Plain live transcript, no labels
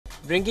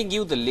Bringing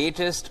you the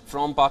latest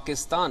from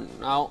Pakistan.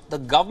 Now, the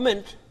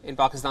government in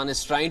Pakistan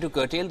is trying to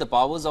curtail the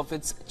powers of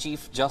its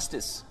Chief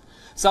Justice.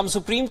 Some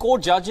Supreme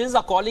Court judges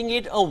are calling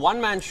it a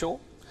one-man show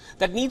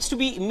that needs to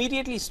be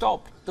immediately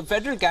stopped. The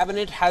federal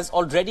cabinet has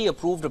already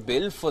approved a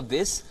bill for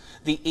this.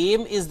 The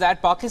aim is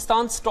that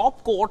Pakistan's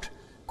top court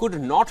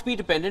could not be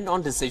dependent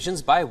on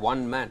decisions by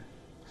one man.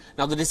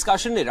 Now, the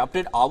discussion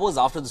erupted hours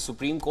after the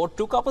Supreme Court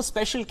took up a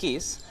special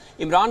case.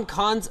 Imran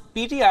Khan's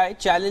PTI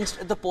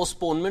challenged the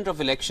postponement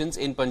of elections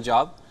in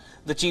Punjab.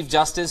 The Chief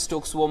Justice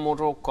took suo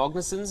motu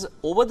cognizance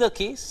over the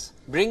case,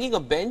 bringing a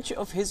bench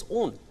of his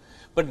own.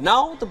 But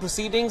now the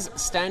proceedings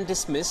stand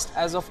dismissed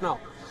as of now.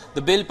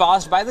 The bill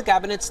passed by the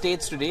cabinet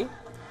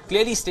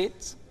clearly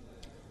states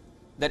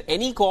that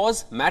any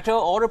cause, matter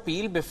or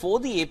appeal before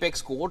the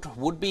apex court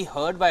would be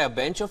heard by a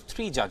bench of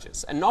 3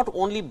 judges and not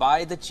only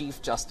by the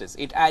Chief Justice.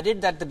 It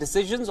added that the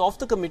decisions of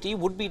the committee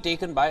would be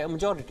taken by a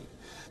majority.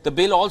 The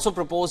bill also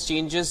proposed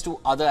changes to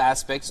other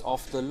aspects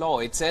of the law.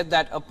 It said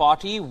that a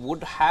party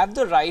would have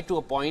the right to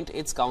appoint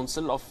its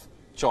counsel of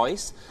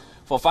choice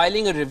for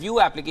filing a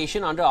review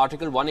application under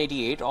Article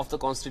 188 of the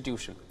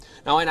Constitution.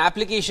 Now, an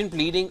application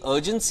pleading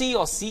urgency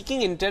or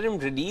seeking interim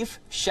relief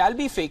shall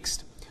be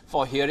fixed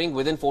for hearing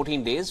within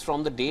 14 days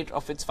from the date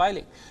of its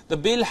filing. The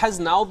bill has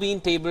now been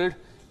tabled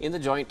in the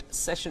joint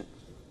session.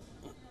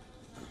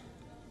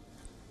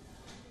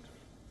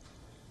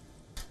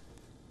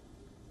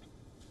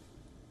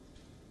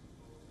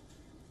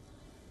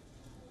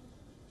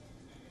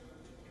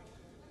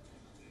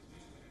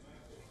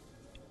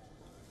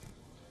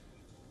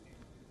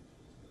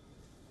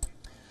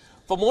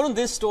 For more on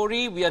this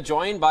story, we are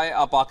joined by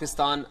our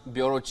Pakistan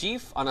Bureau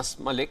Chief, Anas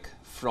Malik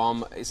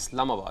from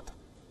Islamabad.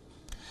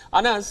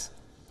 Anas,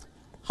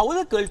 how will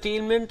the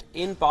curtailment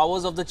in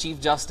powers of the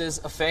Chief Justice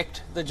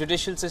affect the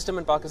judicial system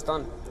in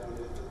Pakistan?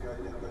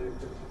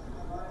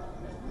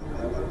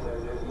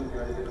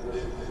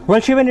 Well,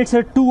 Shivan, it's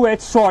a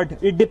two-edged sword.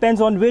 It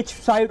depends on which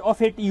side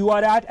of it you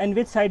are at and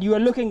which side you are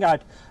looking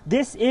at.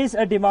 This is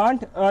a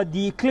demand,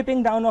 the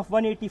clipping down of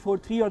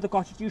 184(3) of the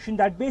Constitution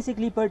that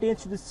basically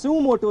pertains to the suo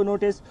motu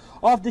notice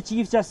of the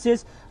Chief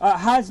Justice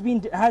has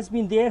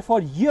been there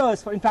for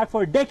years, in fact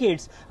for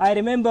decades. I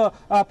remember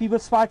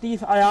People's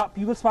Party's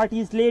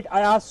late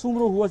Ayaz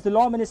Sumro, who was the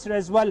law minister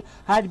as well,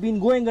 had been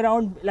going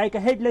around like a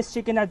headless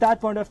chicken at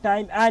that point of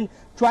time and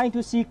trying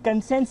to seek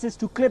consensus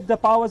to clip the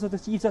powers of the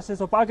Chief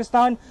Justice of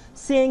Pakistan,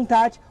 saying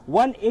that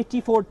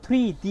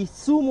 184(3), the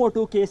suo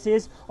motu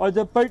cases, or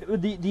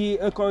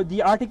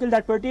the article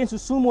that pertains to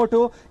suo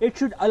motu, it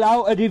should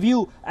allow a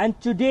review. And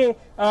today,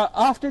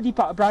 after the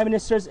Prime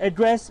Minister's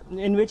address,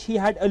 in which he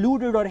had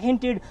alluded or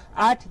hinted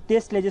at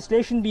this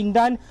legislation being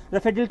done, the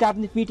Federal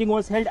Cabinet meeting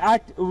was held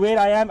at where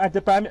I am at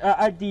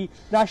the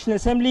National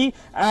Assembly,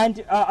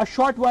 and a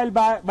short while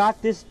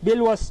back this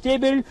bill was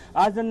tabled.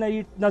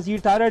 Azam Nazir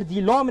Tarar,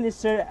 the Law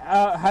Minister,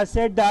 has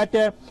said that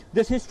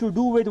this is to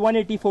do with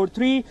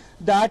 184(3),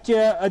 that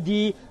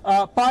the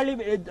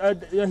Parliament,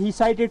 he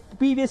cited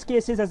previous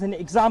cases as an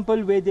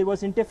example where there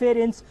was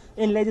interference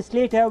in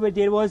legislature, where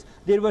there was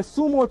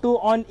suo motu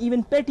on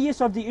even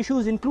pettiest of the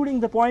issues, including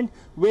the point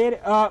where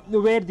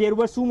there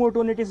were suo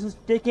motu notices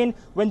taken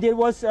when there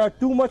was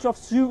too much of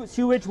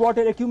sewage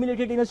water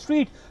accumulated in a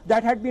street.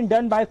 That had been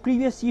done by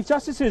previous Chief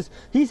Justices.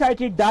 He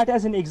cited that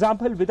as an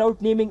example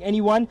without naming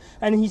anyone,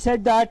 and he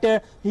said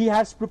that he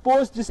has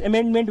proposed this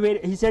amendment where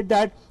he said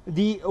that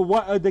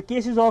the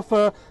cases of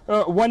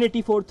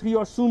 184(3)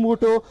 or suo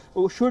motu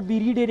should be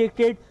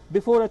redirected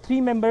before a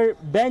 3-member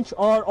bench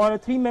or a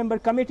 3-member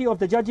committee of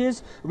the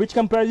judges, which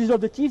comprises of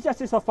the Chief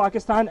Justice of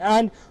Pakistan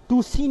and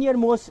 2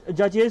 senior-most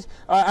judges,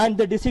 and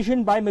the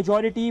decision by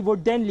majority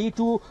would then lead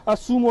to a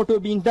suo motu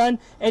being done.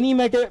 Any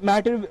matter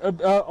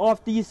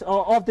of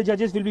the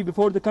judges will be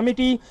before the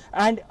committee,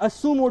 and a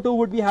suo motu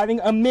would be having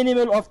a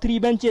minimal of 3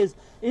 benches.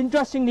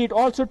 Interestingly, it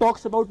also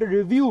talks about the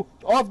review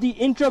of the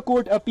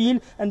intra-court appeal,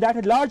 and that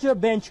a larger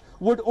bench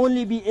would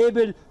only be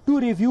able to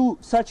review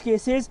such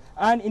cases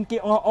and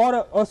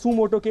or a suo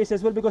motu case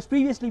as well, because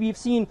previously we've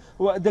seen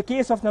the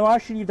case of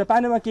Nawaz Sharif, the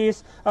Panama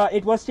case,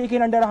 it was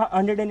taken under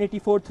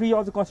 184(3)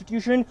 of the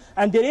Constitution,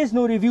 and there is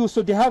no review.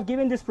 So they have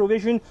given this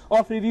provision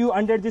of review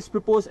under this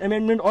proposed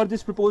amendment or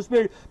this proposed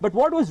bill. But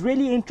what was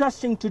really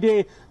interesting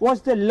today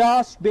was the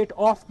last bit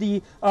of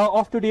the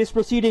of today's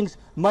proceedings.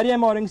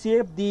 Maryam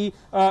Aurangzeb, the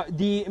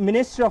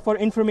Minister for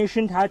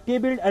Information, had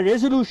tabled a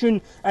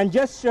resolution, and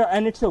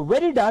and it's a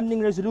very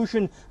damning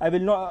resolution.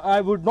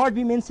 I would not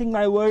be mincing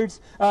my words.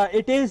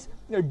 It is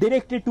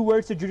directed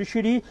towards the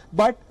judiciary,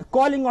 but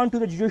calling on to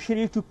the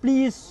judiciary to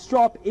please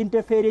stop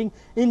interfering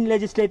in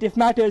legislative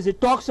matters. It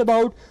talks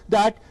about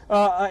that,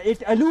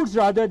 it alludes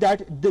rather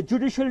that the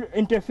judicial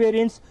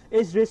interference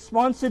is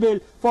responsible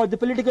for the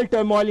political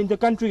turmoil in the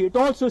country. It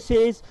also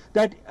says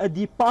that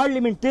the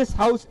Parliament, this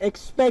House,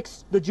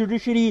 expects the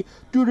judiciary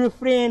to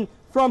refrain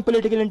from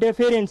political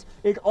interference.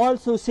 It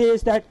also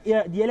says that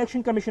the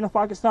Election Commission of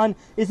Pakistan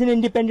is an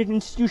independent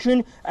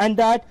institution, and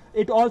that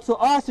it also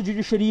asks the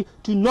judiciary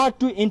to not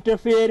to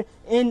interfere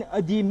in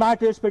the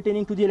matters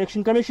pertaining to the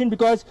Election Commission,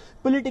 because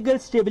political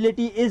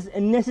stability is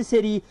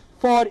necessary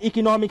for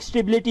economic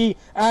stability.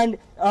 And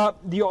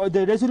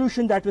the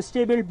resolution that was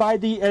tabled by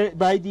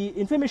the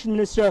Information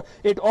Minister,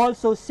 it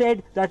also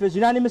said, that was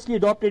unanimously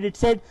adopted, it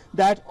said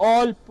that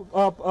all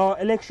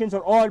elections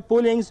or all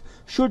pollings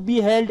should be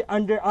held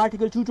under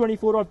Article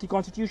 224 of the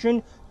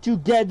Constitution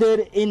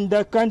together in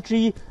the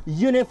country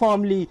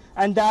uniformly,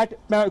 and that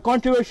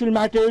controversial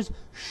matters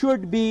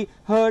should be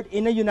heard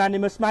in a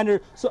unanimous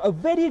manner. So a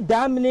very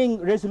damning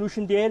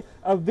resolution there,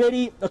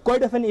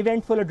 quite of an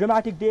eventful, a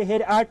dramatic day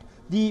here at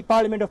the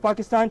Parliament of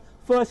Pakistan.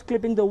 First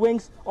clipping the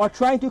wings, or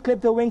trying to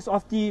clip the wings,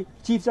 of the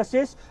Chief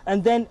Justice,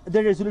 and then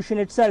the resolution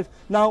itself.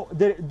 Now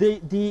the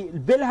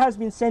bill has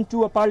been sent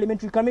to a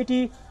parliamentary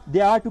committee.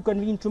 They are to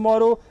convene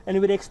tomorrow, and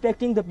we're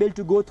expecting the bill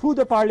to go through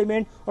the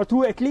Parliament, or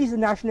through at least the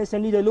National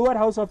Assembly, the lower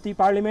house of the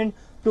Parliament,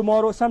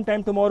 tomorrow,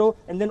 sometime tomorrow,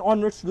 and then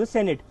onwards to the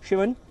Senate.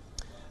 Shivan?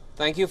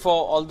 Thank you for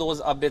all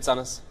those updates,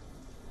 Anas.